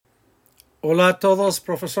Hola a todos,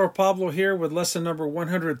 Professor Pablo here with lesson number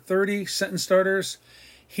 130, sentence starters.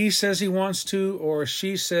 He says he wants to, or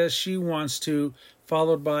she says she wants to,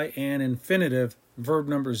 followed by an infinitive, verb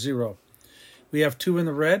number 0. We have 2 in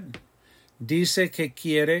the red. Dice que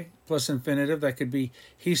quiere plus infinitive. That could be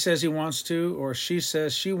he says he wants to, or she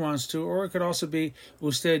says she wants to, or it could also be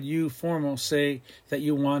usted, you, formal, say that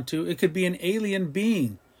you want to. It could be an alien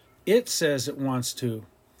being. It says it wants to.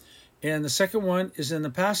 And the second one is in the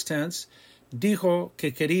past tense. Dijo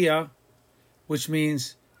que quería, which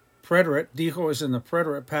means preterite. Dijo is in the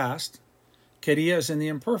preterite past. Quería is in the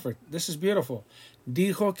imperfect. This is beautiful.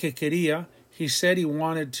 Dijo que quería, he said he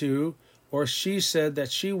wanted to, or she said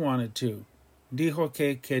that she wanted to. Dijo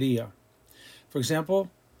que quería. For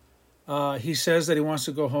example, he says that he wants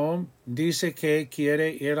to go home. Dice que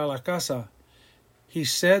quiere ir a la casa. He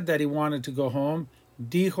said that he wanted to go home.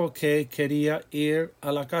 Dijo que quería ir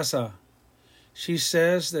a la casa. She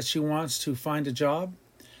says that she wants to find a job.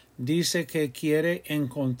 Dice que quiere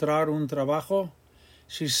encontrar un trabajo.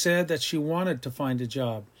 She said that she wanted to find a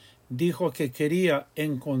job. Dijo que quería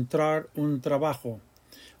encontrar un trabajo.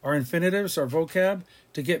 Our infinitives, our vocab: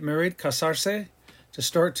 to get married, casarse; to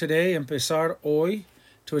start today, empezar hoy;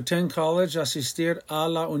 to attend college, asistir a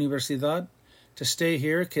la universidad; to stay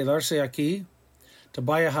here, quedarse aquí; to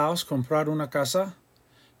buy a house, comprar una casa;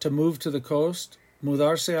 to move to the coast,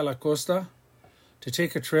 mudarse a la costa; to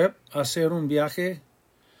take a trip, hacer un viaje;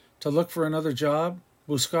 to look for another job,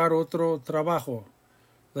 buscar otro trabajo.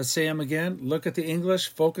 Let's say them again. Look at the English,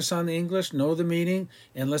 focus on the English, know the meaning,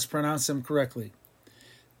 and let's pronounce them correctly.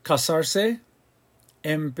 Casarse,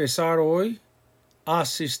 empezar hoy,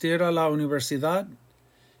 asistir a la universidad,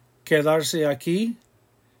 quedarse aquí,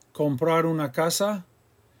 comprar una casa,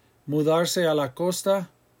 mudarse a la costa,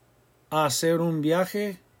 hacer un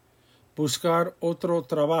viaje, buscar otro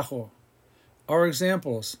trabajo. Our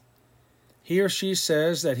examples: he or she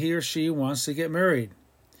says that he or she wants to get married.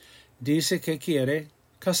 Dice que quiere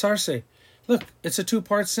casarse. Look, it's a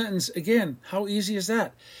 2-part sentence. Again, how easy is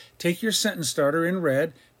that? Take your sentence starter in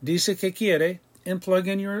red, dice que quiere, and plug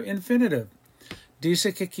in your infinitive.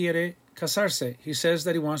 Dice que quiere casarse. He says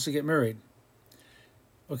that he wants to get married.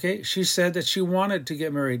 Okay, she said that she wanted to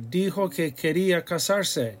get married. Dijo que quería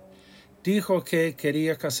casarse. Dijo que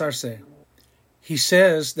quería casarse. He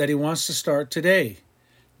says that he wants to start today.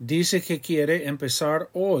 Dice que quiere empezar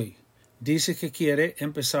hoy. Dice que quiere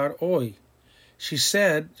empezar hoy. She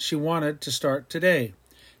said she wanted to start today.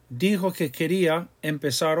 Dijo que quería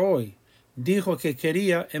empezar hoy. Dijo que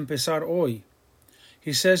quería empezar hoy.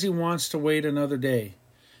 He says he wants to wait another day.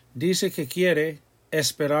 Dice que quiere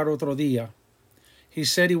esperar otro día. He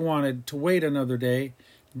said he wanted to wait another day.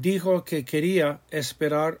 Dijo que quería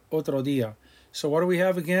esperar otro día. So what do we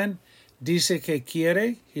have again? Dice que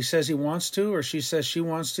quiere, he says he wants to, or she says she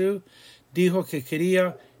wants to. Dijo que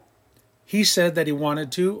quería, he said that he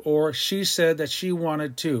wanted to, or she said that she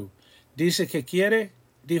wanted to. Dice que quiere,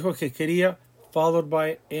 dijo que quería, followed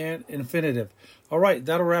by an infinitive. All right,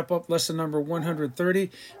 that'll wrap up lesson number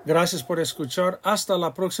 130. Gracias por escuchar. Hasta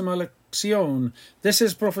la próxima lección. This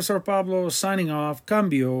is Professor Pablo signing off.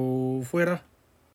 Cambio fuera.